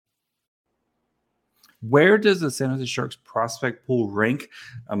Where does the San Jose Sharks prospect pool rank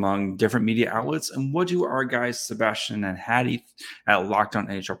among different media outlets? And what do our guys, Sebastian and Hattie at Locked On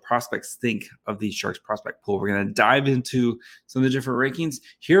NHL Prospects, think of the Sharks prospect pool? We're going to dive into some of the different rankings,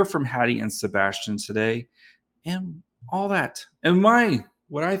 hear from Hattie and Sebastian today, and all that. And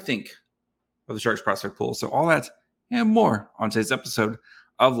what I think of the Sharks prospect pool. So all that and more on today's episode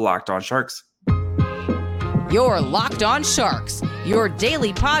of Locked On Sharks. You're Locked On Sharks, your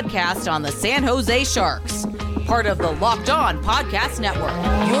daily podcast on the San Jose Sharks. Part of the Locked On Podcast Network,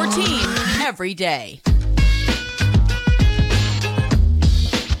 your team every day.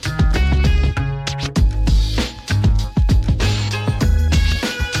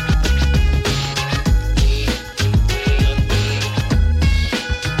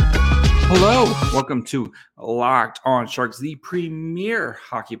 Hello, welcome to Locked On Sharks, the premier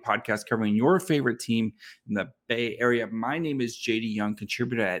hockey podcast covering your favorite team in the Bay Area. My name is JD Young,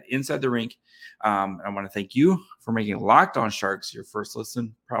 contributor at Inside the Rink. I want to thank you for making Locked On Sharks your first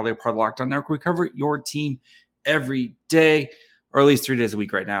listen. Probably a part of Locked On Network. We cover your team every day, or at least 3 days a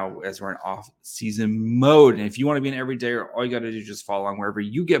week right now as we're in off-season mode. And if you want to be an everydayer, all you got to do is just follow along wherever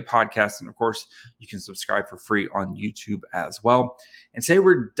you get podcasts. And, of course, you can subscribe for free on YouTube as well. And today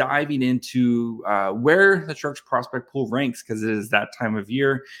we're diving into where the Sharks prospect pool ranks because it is that time of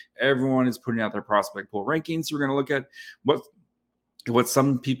year. Everyone is putting out their prospect pool rankings. So we're going to look at what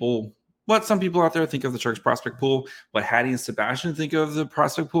some people out there think of the Sharks prospect pool, what Hattie and Sebastian think of the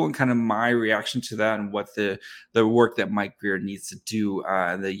prospect pool, and kind of my reaction to that and what the work that Mike Grier needs to do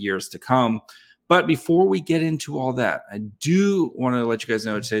in the years to come. But before we get into all that, I do want to let you guys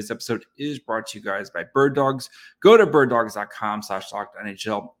know today's episode is brought to you guys by Bird Dogs. Go to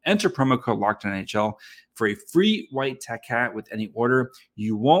birddogs.com/LockedOnNHL. Enter promo code LockedOnNHL for a free white tech hat with any order.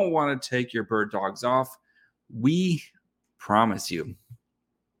 You won't want to take your Bird Dogs off. We promise you.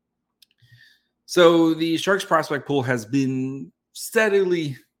 So the Sharks prospect pool has been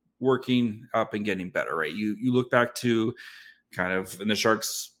steadily working up and getting better, right? You look back to kind of in the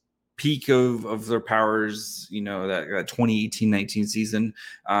Sharks' peak of their powers, that 2018-19 season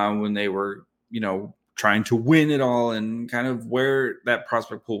when they were, trying to win it all, and kind of where that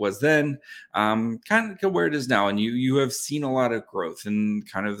prospect pool was then, kind of where it is now. And you have seen a lot of growth and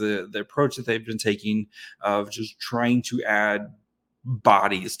kind of the approach that they've been taking of just trying to add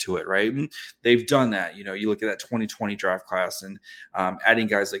bodies to it, right? And they've done that. You look at that 2020 draft class and adding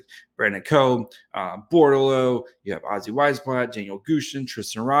guys like Brandon Coe, Bordeleau, you have Ozzy Weisblatt, Daniel Gushin,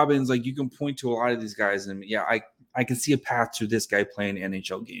 Tristan Robbins. Like, you can point to a lot of these guys, and I can see a path to this guy playing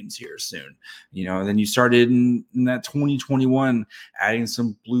NHL games here soon. And then you started in that 2021 adding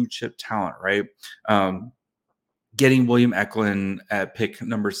some blue chip talent, right? Getting William Eklund at pick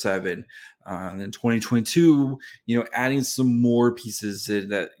number 7. And then 2022, adding some more pieces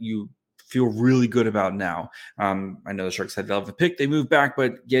that you feel really good about now. I know the Sharks had the 11th pick. They moved back,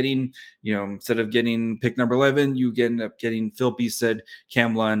 but getting, instead of getting pick number 11, you end up getting Phil Beested,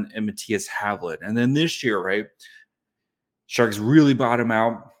 Cam Lund, and Matthias Havlet. And then this year, right, Sharks really bottom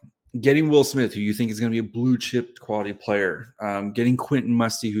out. Getting Will Smith, who you think is going to be a blue chip quality player, getting Quentin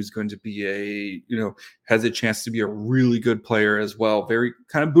Musty, who's going to be has a chance to be a really good player as well. Very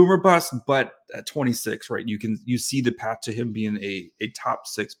kind of boomer bust, but at 26, right? You see the path to him being a top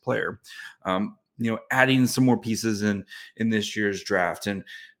 6 player. Adding some more pieces in this year's draft and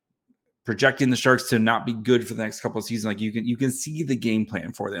projecting the Sharks to not be good for the next couple of seasons. Like, you can see the game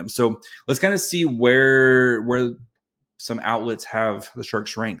plan for them. So let's kind of see where some outlets have the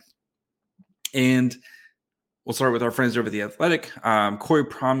Sharks ranked. And we'll start with our friends over at The Athletic. Corey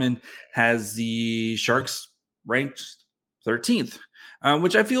Pronman has the Sharks ranked 13th,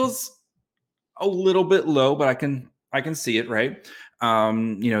 which I feel is a little bit low, but I can see it, right?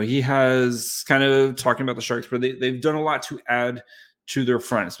 He has kind of talking about the Sharks, but they've done a lot to add to their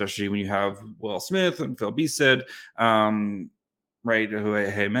front, especially when you have Will Smith and Phil Beested, right, who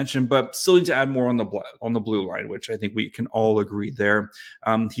I mentioned, but still need to add more on the blue line, which I think we can all agree there.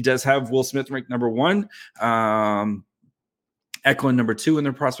 He does have Will Smith ranked number 1, Eklund number 2 in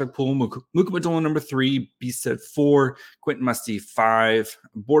their prospect pool, Muka Madola number 3, Beested 4, Quentin Musty 5,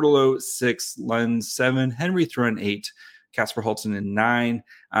 Bordeleau 6, Lund 7, Henry Thrun 8, Casper Holton in 9,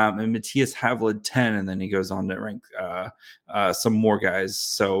 and Matthias Havlet 10, and then he goes on to rank some more guys.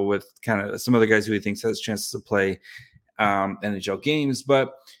 So with kind of some other guys who he thinks has chances to play NHL games,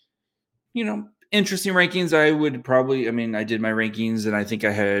 but interesting rankings. I did my rankings, and I think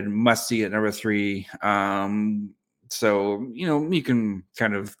I had Musty at number 3, So, you can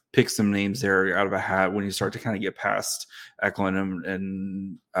kind of pick some names there out of a hat when you start to kind of get past Eklund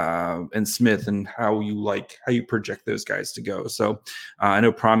and Smith and how you project those guys to go. So I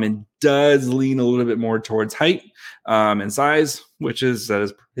know Pronman does lean a little bit more towards height and size, which is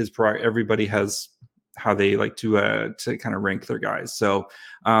his prior. Everybody has how they like to kind of rank their guys. So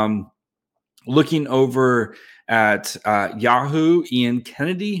looking over at Yahoo, Ian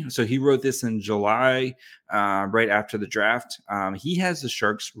Kennedy. So he wrote this in July, right after the draft. He has the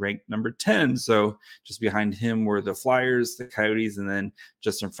Sharks ranked number 10. So just behind him were the Flyers, the Coyotes, and then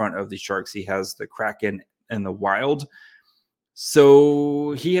just in front of the Sharks, he has the Kraken and the Wild.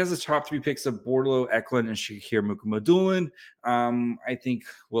 So he has the top 3 picks of Bordeleau, Eklund, and Shakir Mukhamadullin. I think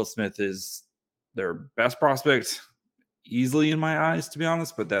Will Smith is their best prospect easily in my eyes, to be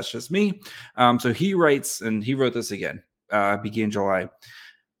honest, but that's just me. So he writes, and he wrote this again, beginning July.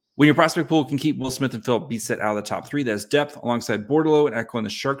 When your prospect pool can keep Will Smith and Philip Beset out of the top 3, that's depth. Alongside Bordeleau and Eklund, the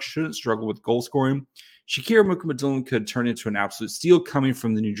Sharks shouldn't struggle with goal scoring. Shakir Mukhamadullin could turn into an absolute steal coming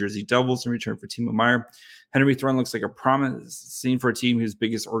from the New Jersey Devils in return for Timo Meier. Henry Thrun looks like a promising for a team whose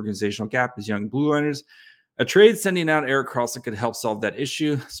biggest organizational gap is young blue liners. A trade sending out Erik Karlsson could help solve that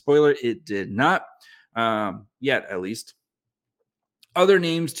issue. Spoiler, it did not. Yet, at least. Other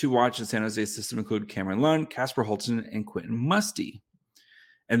names to watch in San Jose system include Cameron Lund, Casper Holton, and Quentin Musty.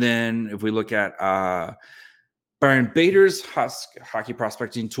 And then if we look at Byron Bader's hockey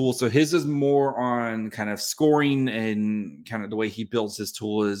prospecting tool, so his is more on kind of scoring, and kind of the way he builds his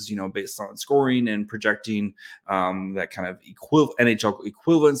tool is, based on scoring and projecting that kind of NHL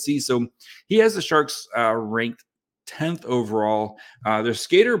equivalency. So he has the Sharks ranked 10th overall. Their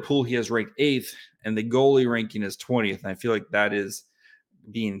skater pool he has ranked 8th, and the goalie ranking is 20th. And I feel like that is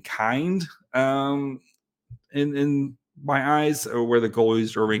being kind in my eyes, or where the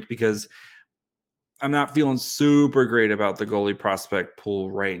goalies are ranked, because I'm not feeling super great about the goalie prospect pool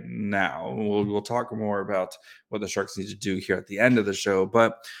right now. We'll talk more about what the Sharks need to do here at the end of the show,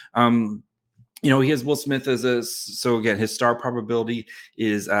 but he has Will Smith so again, his star probability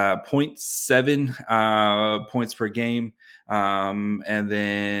is 0.7 points per game. And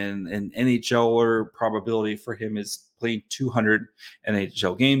then an NHLer probability for him is playing 200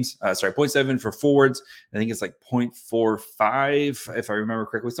 NHL games. 0.7 for forwards. I think it's like 0.45, if I remember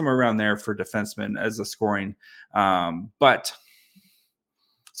correctly, somewhere around there for defensemen as a scoring. But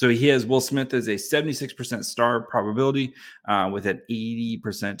so he has Will Smith as a 76% star probability with an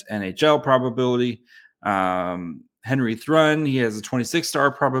 80% NHL probability. Henry Thrun, he has a 26 star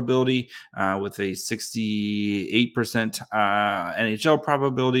probability with a 68% NHL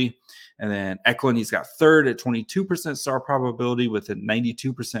probability. And then Eklund, he's got third at 22% star probability with a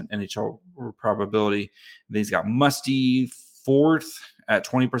 92% NHL probability. And then he's got Musty fourth at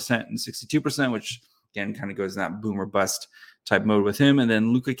 20% and 62%, which again kind of goes in that boom or bust type mode with him. And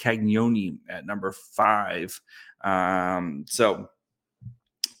then Luca Cagnoni at number 5.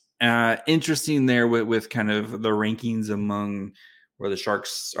 Interesting there with kind of the rankings among where the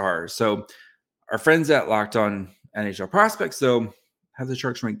Sharks are. So our friends at Locked On NHL Prospects, though, have the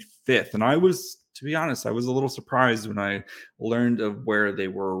Sharks ranked 5th. And to be honest, I was a little surprised when I learned of where they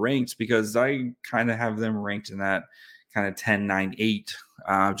were ranked, because I kind of have them ranked in that kind of 10, 9, 8,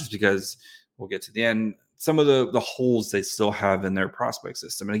 just because we'll get to the end. Some of the holes they still have in their prospect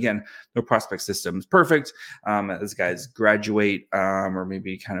system. And again, their prospect system is perfect. As guys graduate or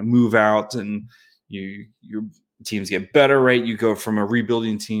maybe kind of move out, and your teams get better, right? You go from a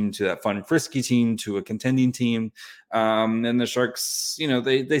rebuilding team to that fun and frisky team to a contending team. And the Sharks,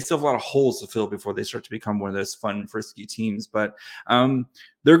 they still have a lot of holes to fill before they start to become one of those fun and frisky teams. But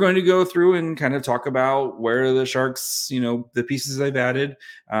they're going to go through and kind of talk about where the Sharks, the pieces they've added,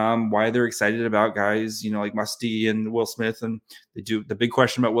 why they're excited about guys, like Musty and Will Smith. And the big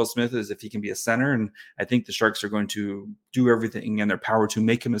question about Will Smith is if he can be a center. And I think the Sharks are going to do everything in their power to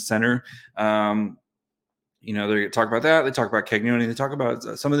make him a center. They talk about that. They talk about Cagnoni. They talk about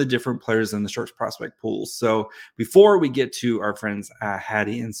some of the different players in the Sharks prospect pools. So before we get to our friends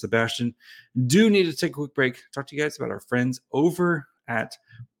Hattie and Sebastian, do need to take a quick break. Talk to you guys about our friends over at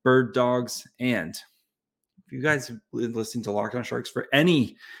Bird Dogs. And if you guys have been listening to Locked On Sharks for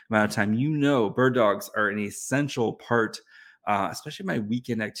any amount of time, Bird Dogs are an essential part, especially my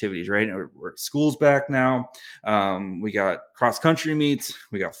weekend activities, right? We're school's back now. We got cross country meets.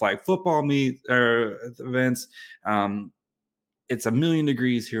 We got flag football events. It's 1,000,000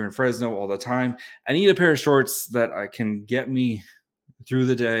 degrees here in Fresno all the time. I need a pair of shorts that can get me through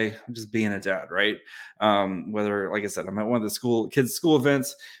the day, just being a dad, right? Whether, like I said, I'm at one of the kids' school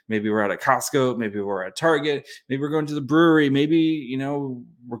events, maybe we're at a Costco, maybe we're at Target, maybe we're going to the brewery, maybe,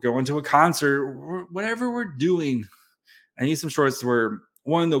 we're going to a concert, whatever we're doing I need some shorts where,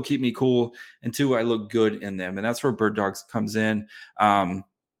 one, they'll keep me cool, and two, I look good in them. And that's where Bird Dogs comes in.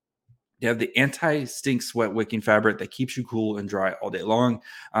 They have the anti-stink sweat wicking fabric that keeps you cool and dry all day long.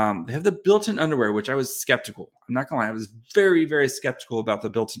 They have the built-in underwear, which I was skeptical. I'm not gonna lie, I was very, very skeptical about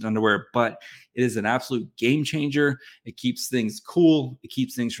the built-in underwear, but it is an absolute game changer. It keeps things cool. It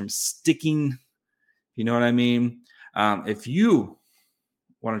keeps things from sticking. You know what I mean? If you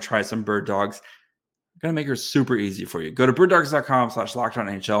want to try some Bird Dogs, going to make her super easy for you. Go to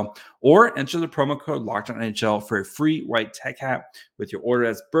birddogs.com/LockedOnNHL or enter the promo code LockedOnNHL for a free white tech hat with your order.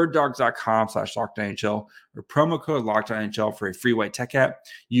 That's birddogs.com/LockedOnNHL or promo code LockedOnNHL for a free white tech hat.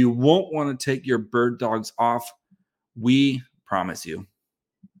 You won't want to take your Bird Dogs off. We promise you.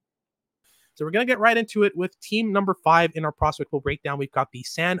 So we're going to get right into it with team number 5 in our prospect pool breakdown. We've got the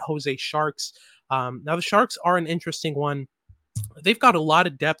San Jose Sharks. Now the Sharks are an interesting one. They've got a lot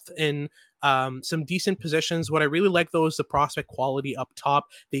of depth in some decent positions. What I really like, though, is the prospect quality up top.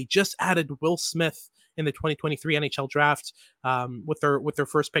 They just added Will Smith in the 2023 NHL draft with their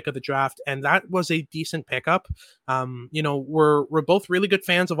first pick of the draft, and that was a decent pickup. We're both really good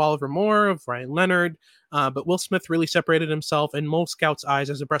fans of Oliver Moore, of Ryan Leonard, but Will Smith really separated himself in most scouts' eyes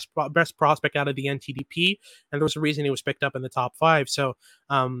as the best prospect out of the NTDP, and there was a reason he was picked up in the top 5. So,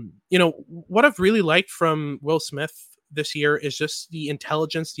 what I've really liked from Will Smith this year is just the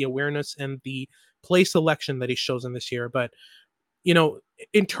intelligence, the awareness, and the play selection that he shows in this year. But,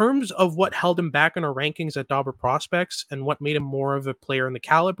 in terms of what held him back in our rankings at Dobber Prospects and what made him more of a player in the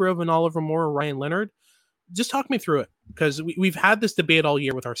caliber of an Oliver Moore or Ryan Leonard, just talk me through it, because we've had this debate all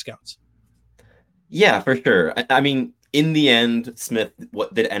year with our scouts. Yeah, for sure. I mean, in the end, Smith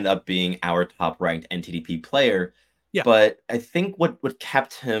did end up being our top-ranked NTDP player. Yeah. But I think what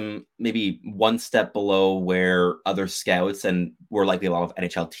kept him maybe one step below where other scouts and where likely a lot of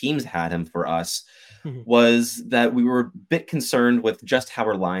NHL teams had him for us was that we were a bit concerned with just how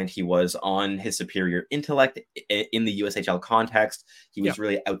reliant he was on his superior intellect in the USHL context. He was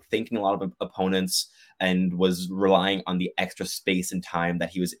really outthinking a lot of opponents and was relying on the extra space and time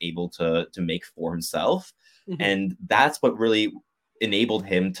that he was able to make for himself. And that's what really enabled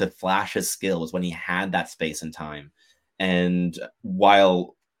him to flash his skills when he had that space and time. And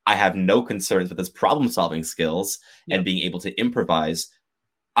while I have no concerns with his problem-solving skills and being able to improvise,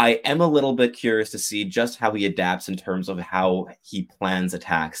 I am a little bit curious to see just how he adapts in terms of how he plans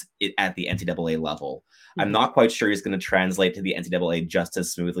attacks at the NCAA level. I'm not quite sure he's going to translate to the NCAA just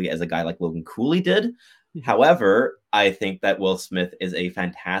as smoothly as a guy like Logan Cooley did. However, I think that Will Smith is a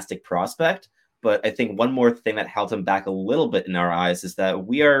fantastic prospect. But I think one more thing that held him back a little bit in our eyes is that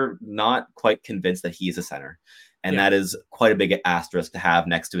we are not quite convinced that he's a center. And that is quite a big asterisk to have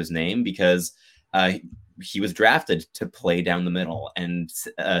next to his name, because he was drafted to play down the middle, and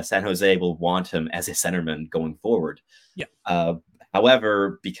San Jose will want him as a centerman going forward.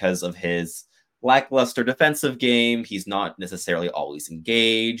 However, because of his lackluster defensive game, he's not necessarily always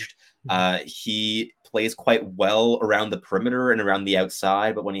engaged. He plays quite well around the perimeter and around the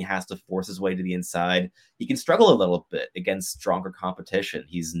outside, but when he has to force his way to the inside, he can struggle a little bit against stronger competition.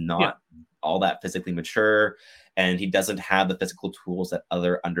 He's not all that physically mature, and he doesn't have the physical tools that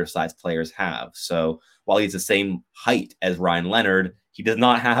other undersized players have. So while he's the same height as Ryan Leonard, he does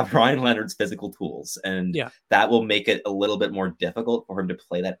not have Ryan Leonard's physical tools. And that will make it a little bit more difficult for him to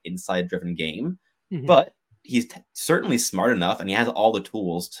play that inside-driven game. But he's certainly smart enough, and he has all the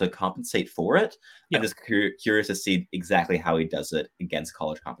tools to compensate for it. I'm just curious to see exactly how he does it against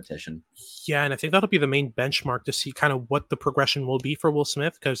college competition. Yeah, and I think that'll be the main benchmark to see kind of what the progression will be for Will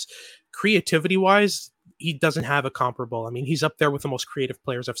Smith, because creativity-wise, he doesn't have a comparable. I mean, he's up there with the most creative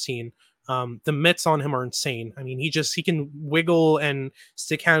players I've seen. The mitts on him are insane. I mean, he can wiggle and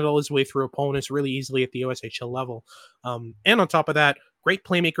stick handle his way through opponents really easily at the USHL level. And on top of that, great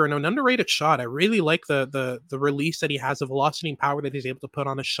playmaker and an underrated shot. I really like the release that he has, the velocity and power that he's able to put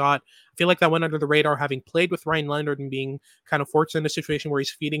on a shot. I feel like that went under the radar, having played with Ryan Leonard and being kind of fortunate in a situation where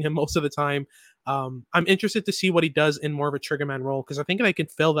he's feeding him most of the time. I'm interested to see what he does in more of a triggerman role, because I think they can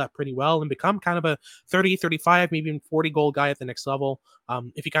fill that pretty well and become kind of a 30, 35, maybe even 40 goal guy at the next level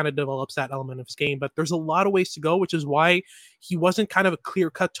if he kind of develops that element of his game. But there's a lot of ways to go, which is why he wasn't kind of a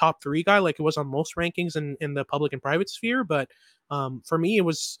clear-cut top 3 guy like it was on most rankings in the public and private sphere. But for me, he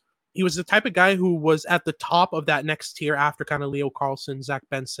was the type of guy who was at the top of that next tier after kind of Leo Carlsson, Zach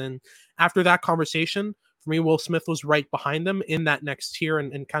Benson. After that conversation, for me, Will Smith was right behind them in that next tier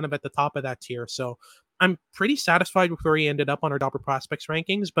and kind of at the top of that tier. So I'm pretty satisfied with where he ended up on our Dobber Prospects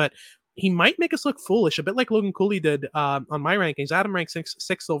rankings, but he might make us look foolish, a bit like Logan Cooley did on my rankings. Adam ranked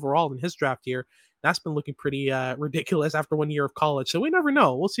sixth overall in his draft year. That's been looking pretty ridiculous after 1 year of college. So we never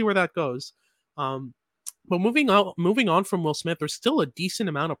know. We'll see where that goes. But moving on from Will Smith, there's still a decent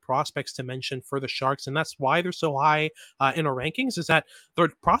amount of prospects to mention for the Sharks, and that's why they're so high in our rankings. Is that their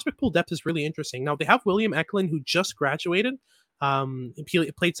prospect pool depth is really interesting. Now they have William Eklund, who just graduated.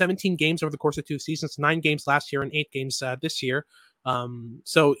 He played 17 games over the course of 2 seasons, 9 games last year and 8 games this year.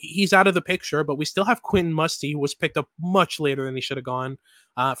 So he's out of the picture, but we still have Quentin Musty, who was picked up much later than he should have gone.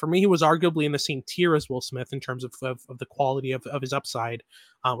 For me, he was arguably in the same tier as Will Smith in terms of the quality of his upside.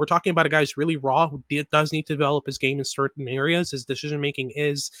 We're talking about a guy who's really raw, who does need to develop his game in certain areas. His decision-making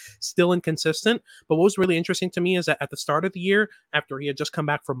is still inconsistent. But what was really interesting to me is that at the start of the year, after he had just come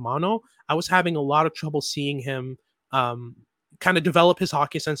back from mono, I was having a lot of trouble seeing him kind of develop his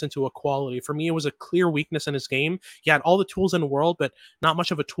hockey sense into a quality. For me, it was a clear weakness in his game. He had all the tools in the world, but not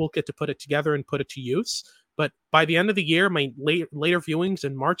much of a toolkit to put it together and put it to use. But by the end of the year, my later viewings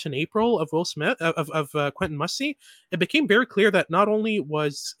in March and April of Will Smith, of Quentin Musty, it became very clear that not only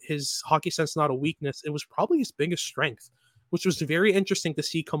was his hockey sense not a weakness, it was probably his biggest strength, which was very interesting to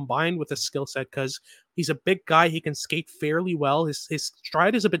see combined with his skill set, because he's a big guy. He can skate fairly well. His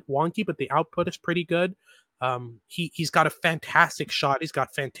stride is a bit wonky, but the output is pretty good. He's got a fantastic shot. He's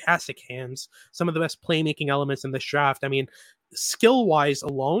got fantastic hands. Some of the best playmaking elements in this draft. I mean, skill-wise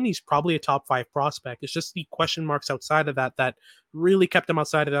alone, he's probably a top 5 prospect. It's just the question marks outside of that really kept him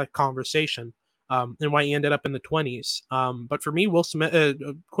outside of that conversation, and why he ended up in the 20s. But for me,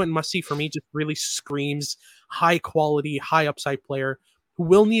 Quentin Musty, for me, just really screams high quality, high upside player who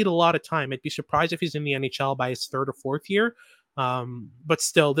will need a lot of time. I'd be surprised if he's in the NHL by his 3rd or 4th year. But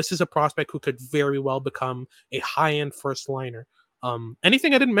still, this is a prospect who could very well become a high-end first liner.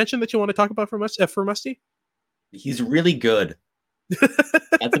 Anything I didn't mention that you want to talk about for Musty? He's really good.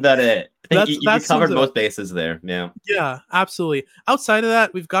 That's about it. I think you covered most bases there. Yeah, absolutely. Outside of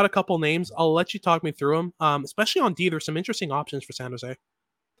that, we've got a couple names. I'll let you talk me through them. Especially on D, there's some interesting options for San Jose.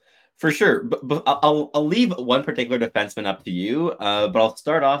 For sure, but I'll leave one particular defenseman up to you. But I'll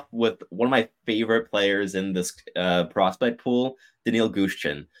start off with one of my favorite players in this prospect pool, Daniil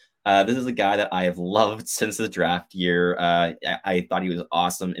Gushchin. This is a guy that I have loved since the draft year. I thought he was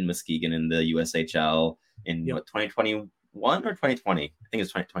awesome in Muskegon in the USHL in 2021 or 2020. I think it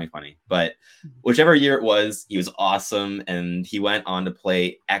was 2020. But whichever year it was, he was awesome, and he went on to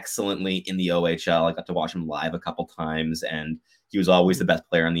play excellently in the OHL. I got to watch him live a couple times, and he was always the best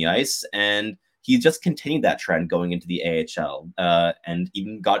player on the ice, and he just continued that trend going into the AHL, and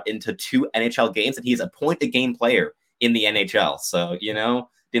even got into 2 NHL games, and he's a point-a-game player in the NHL. So,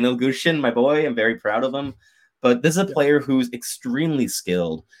 Daniil Gushchin, my boy, I'm very proud of him. But this is a player who's extremely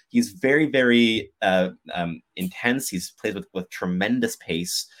skilled. He's very, very intense. He plays with tremendous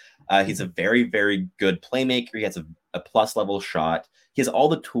pace. He's a very, very good playmaker. He has a plus-level shot. He has all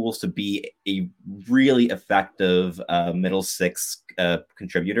the tools to be a really effective middle 6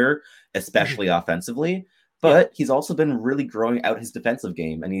 contributor, especially offensively. But he's also been really growing out his defensive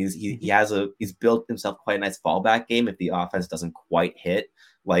game, and he's built himself quite a nice fallback game if the offense doesn't quite hit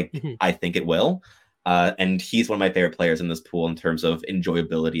like I think it will. And he's one of my favorite players in this pool in terms of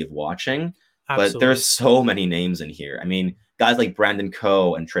enjoyability of watching. Absolutely. But there's so many names in here. I mean, guys like Brandon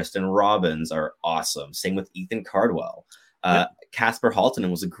Coe and Tristan Robbins are awesome. Same with Ethan Cardwell. Casper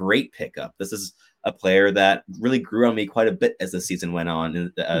Haltonen was a great pickup. This is a player that really grew on me quite a bit as the season went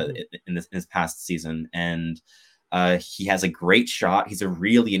on in his past season. And he has a great shot. He's a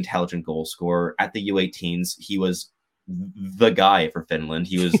really intelligent goal scorer. At the U18s, he was the guy for Finland.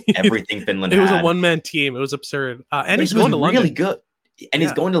 He was everything Finland had. It was a one-man team. It was absurd. And he's going to London. Really good. And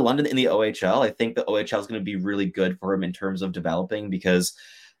he's going to London in the OHL. I think the OHL is going to be really good for him in terms of developing, because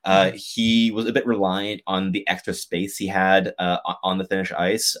he was a bit reliant on the extra space he had on the Finnish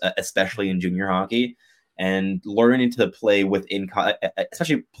ice, especially in junior hockey, and learning to play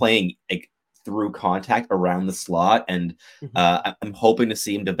especially playing through contact around the slot. And I'm hoping to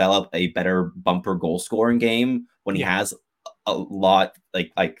see him develop a better bumper goal scoring game when he has a lot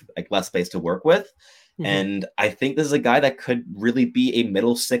like less space to work with. And I think this is a guy that could really be a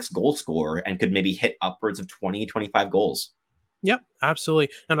middle 6 goal scorer and could maybe hit upwards of 20, 25 goals. Yep, absolutely.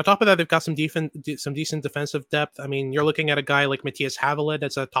 And on top of that, they've got some decent defensive depth. I mean, you're looking at a guy like Matthias Havelid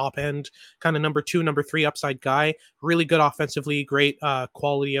that's a top end kind of number 2, number 3 upside guy. Really good offensively, great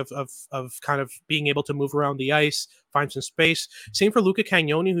quality of kind of being able to move around the ice, find some space. Same for Luca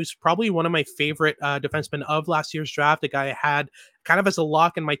Cagnoni, who's probably one of my favorite defensemen of last year's draft. A guy I had kind of as a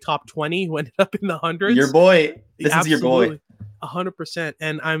lock in my top 20 who ended up in the hundreds. Your boy. This is your boy. 100%.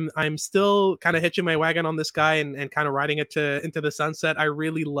 And I'm still kind of hitching my wagon on this guy and kind of riding it into the sunset. I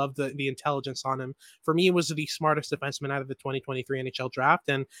really love the intelligence on him. For me, it was the smartest defenseman out of the 2023 NHL draft.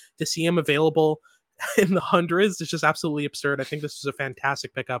 And to see him available, in the hundreds. It's just absolutely absurd. I think this is a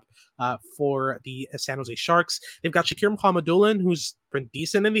fantastic pickup for the San Jose Sharks. They've got Shakir Mukhamadullin, who's been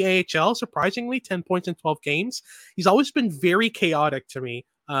decent in the AHL, surprisingly, 10 points in 12 games. He's always been very chaotic to me.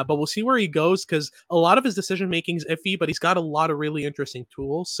 But we'll see where he goes, because a lot of his decision-making is iffy, but he's got a lot of really interesting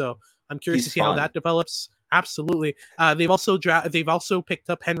tools. So I'm curious to see how that develops. Absolutely. They've also picked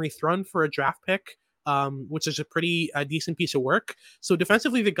up Henry Thrun for a draft pick, which is a pretty decent piece of work. So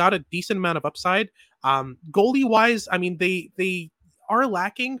defensively, they got a decent amount of upside. Goalie-wise, I mean, they are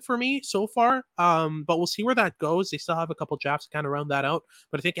lacking for me so far, but we'll see where that goes. They still have a couple drafts to kind of round that out,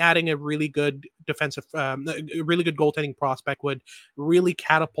 but I think adding a really good defensive, a really good goaltending prospect would really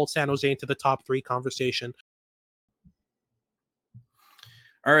catapult San Jose into the top 3 conversation.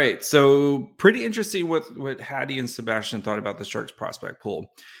 All right, so pretty interesting what Hattie and Sebastian thought about the Sharks prospect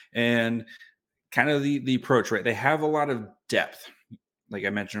pool, and kind of the approach, right? They have a lot of depth, like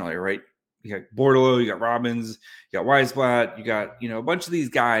I mentioned earlier, right? You got Bordeleau, you got Robbins, you got Weisblatt, you got, a bunch of these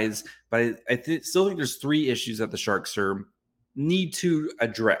guys, but I still think there's 3 issues that the Sharks need to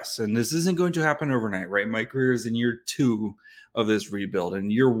address, and this isn't going to happen overnight, right? Mike Grier is in year 2 of this rebuild,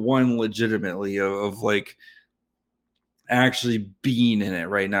 and year 1 legitimately of like actually being in it,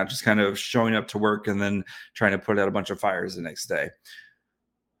 right? Not just kind of showing up to work and then trying to put out a bunch of fires the next day.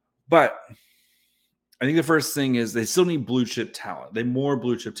 But I think the first thing is they still need blue chip talent. They more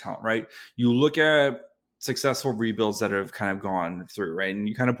blue chip talent, right? You look at successful rebuilds that have kind of gone through, right? And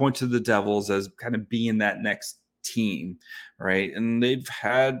you kind of point to the Devils as kind of being that next team, right? And they've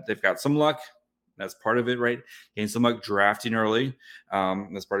got some luck. That's part of it, right? Gain some luck drafting early.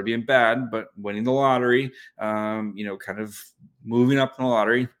 That's part of being bad, but winning the lottery, kind of moving up in the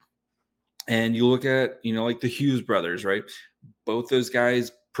lottery. And you look at, like the Hughes brothers, right? Both those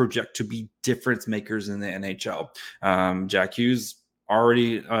guys project to be difference makers in the NHL. Jack Hughes,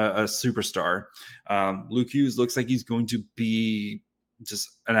 already a superstar. Luke Hughes looks like he's going to be just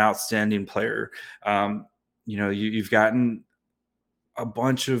an outstanding player. You've gotten a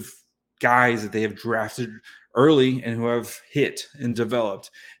bunch of guys that they have drafted early and who have hit and developed,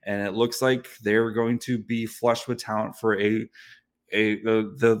 and it looks like they're going to be flush with talent for the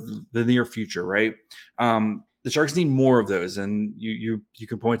near future, right? The Sharks need more of those, and you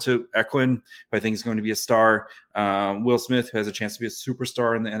can point to Eklund, who I think is going to be a star. Will Smith, who has a chance to be a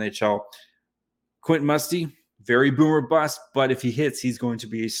superstar in the NHL. Quentin Musty, very boomer bust, but if he hits, he's going to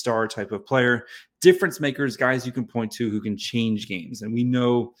be a star type of player. Difference makers, guys you can point to who can change games, and we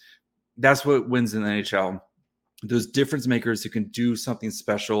know that's what wins in the NHL. Those difference makers who can do something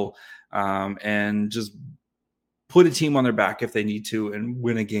special and just put a team on their back if they need to and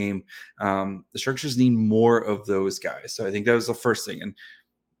win a game. The Sharks just need more of those guys. So I think that was the first thing. And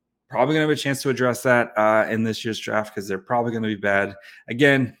probably going to have a chance to address that in this year's draft, because they're probably going to be bad.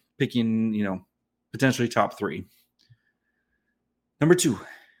 Again, picking, potentially top 3. Number 2,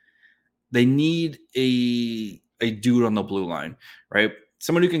 they need a dude on the blue line, right?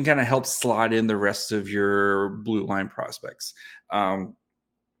 Someone who can kind of help slot in the rest of your blue line prospects.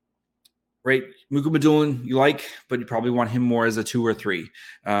 Right, Mukhamadullin you like, but you probably want him more as a 2 or 3.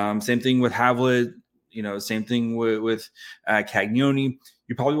 Same thing with Havlat, same thing with Cagnoni.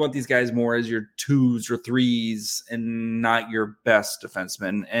 You probably want these guys more as your 2s or 3s and not your best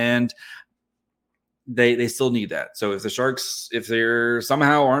defensemen. And they still need that. So if the Sharks, if they're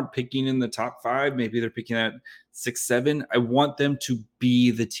somehow aren't picking in the top 5, maybe they're picking at 6, 7, I want them to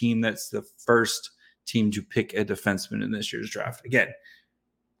be the team that's the first team to pick a defenseman in this year's draft. Again,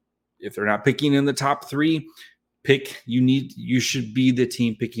 if they're not picking in the top 3, you should be the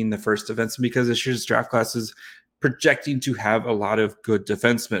team picking the first defenseman, because this year's draft class is projecting to have a lot of good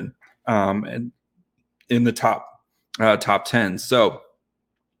defensemen and in the top 10. So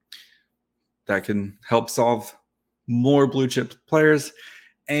that can help solve more blue chip players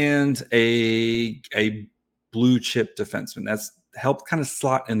and a blue chip defenseman. That's help kind of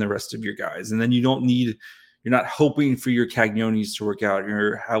slot in the rest of your guys. And then you're not hoping for your Cagnonis to work out,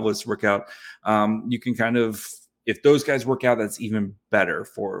 your Havlats to work out. You can kind of, if those guys work out, that's even better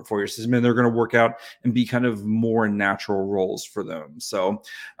for your system, and they're going to work out and be kind of more natural roles for them. So,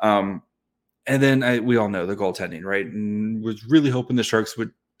 and then we all know the goaltending, right? And was really hoping the Sharks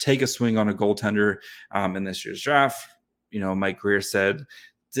would take a swing on a goaltender in this year's draft. Mike Grier said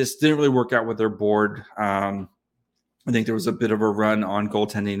this didn't really work out with their board. I think there was a bit of a run on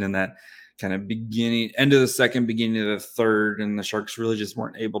goaltending in that kind of end of the second, beginning of the third, and the Sharks really just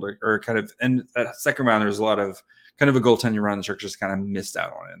weren't able to, or kind of end that second round. There's a lot of kind of a goaltending round. The Sharks just kind of missed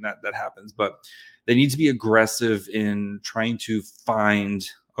out on it, and that happens. But they need to be aggressive in trying to find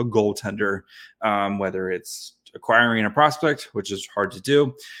a goaltender, whether it's acquiring a prospect, which is hard to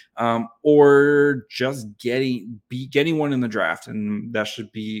do, or just getting one in the draft. And that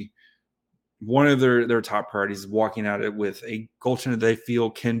should be one of their top priorities, walking at it with a goaltender they feel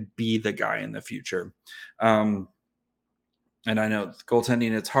can be the guy in the future. And I know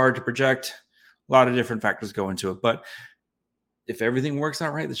goaltending, it's hard to project. A lot of different factors go into it. But if everything works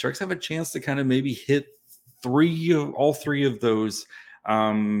out right, the Sharks have a chance to kind of maybe hit all three of those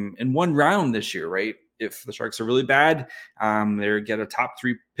in one round this year, right? If the Sharks are really bad, they get a top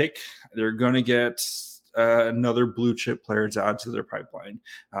 3 pick. They're going to get another blue chip player to add to their pipeline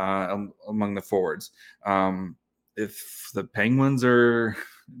among the forwards. If the Penguins are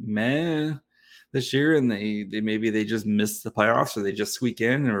meh this year and they just miss the playoffs, or they just squeak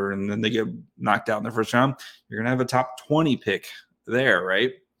in, and then they get knocked out in the first round, you're going to have a top 20 pick there,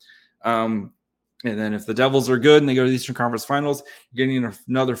 right? And then if the Devils are good and they go to the Eastern Conference Finals, you're getting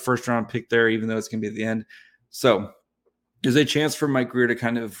another first-round pick there, even though it's going to be at the end. So there's a chance for Mike Grier to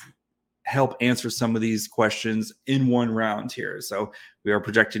kind of help answer some of these questions in one round here. So we are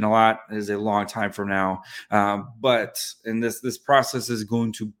projecting a lot. It is a long time from now. But this process is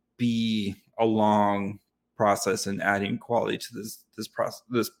going to be a long process in adding quality to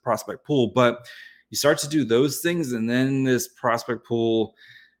this prospect pool. But you start to do those things, and then this prospect pool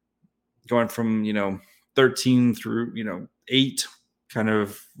going from 13 through 8 kind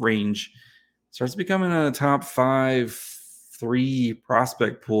of range starts becoming a top 5-3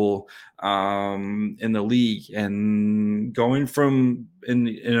 prospect pool in the league, and going from in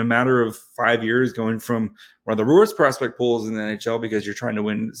a matter of 5 years, going from one of the worst prospect pools in the NHL because you're trying to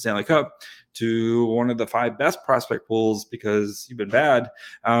win the Stanley Cup to one of the 5 best prospect pools because you've been bad.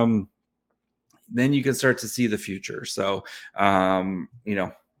 Then you can start to see the future. So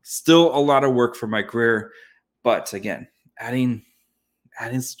still a lot of work for Mike Grier, but again, adding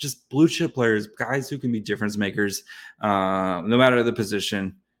just blue chip players, guys who can be difference makers, no matter the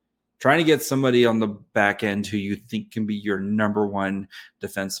position. Trying to get somebody on the back end who you think can be your number one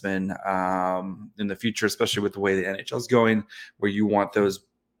defenseman in the future, especially with the way the NHL is going, where you want those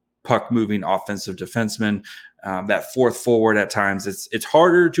puck moving offensive defensemen. That fourth forward at times, it's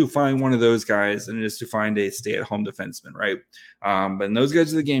harder to find one of those guys than it is to find a stay-at-home defenseman, right? But those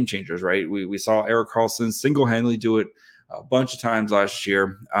guys are the game changers, right? We saw Erik Karlsson single-handedly do it a bunch of times last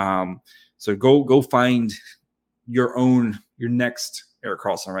year. So go find your next Erik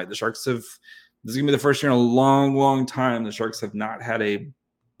Karlsson, right? The Sharks this is going to be the first year in a long, long time the Sharks have not had a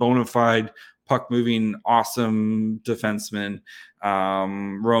bona fide puck-moving, awesome defenseman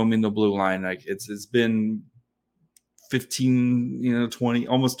roaming the blue line. Like it's been 15, 20,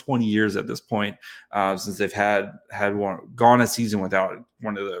 almost 20 years at this point since they've had gone a season without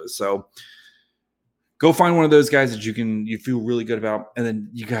one of those. So go find one of those guys that you feel really good about, and then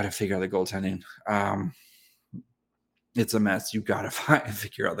you got to figure out the goaltending. It's a mess. You got to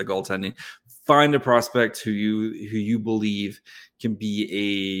figure out the goaltending. Find a prospect who you believe can be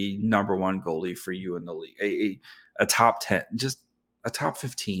a number one goalie for you in the league, a top 10, just a top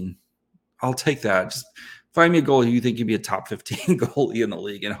 15. I'll take that. Just find me a goalie who you think can be a top 15 goalie in the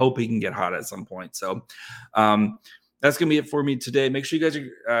league, and hope he can get hot at some point. So that's going to be it for me today. Make sure you guys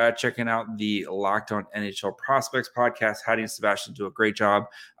are checking out the Locked On NHL Prospects podcast. Hattie and Sebastian do a great job.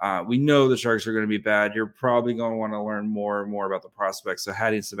 We know the Sharks are going to be bad. You're probably going to want to learn more and more about the prospects. So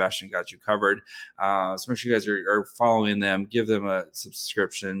Hattie and Sebastian got you covered. So make sure you guys are following them. Give them a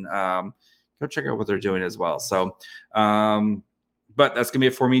subscription. Go check out what they're doing as well. So, but that's going to be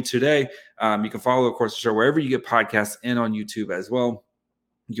it for me today. You can follow, of course, the show wherever you get podcasts and on YouTube as well.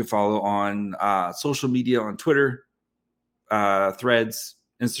 You can follow on social media on Twitter, Threads,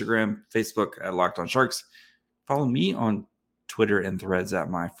 Instagram, Facebook at Locked On Sharks. Follow me on Twitter and Threads at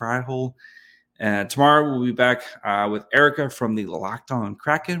My Fry Hole. And tomorrow we'll be back with Erica from the Locked On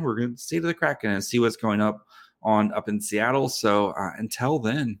Kraken. We're going to stay to the Kraken and see what's going up in Seattle. So until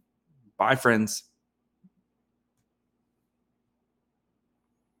then, bye, friends.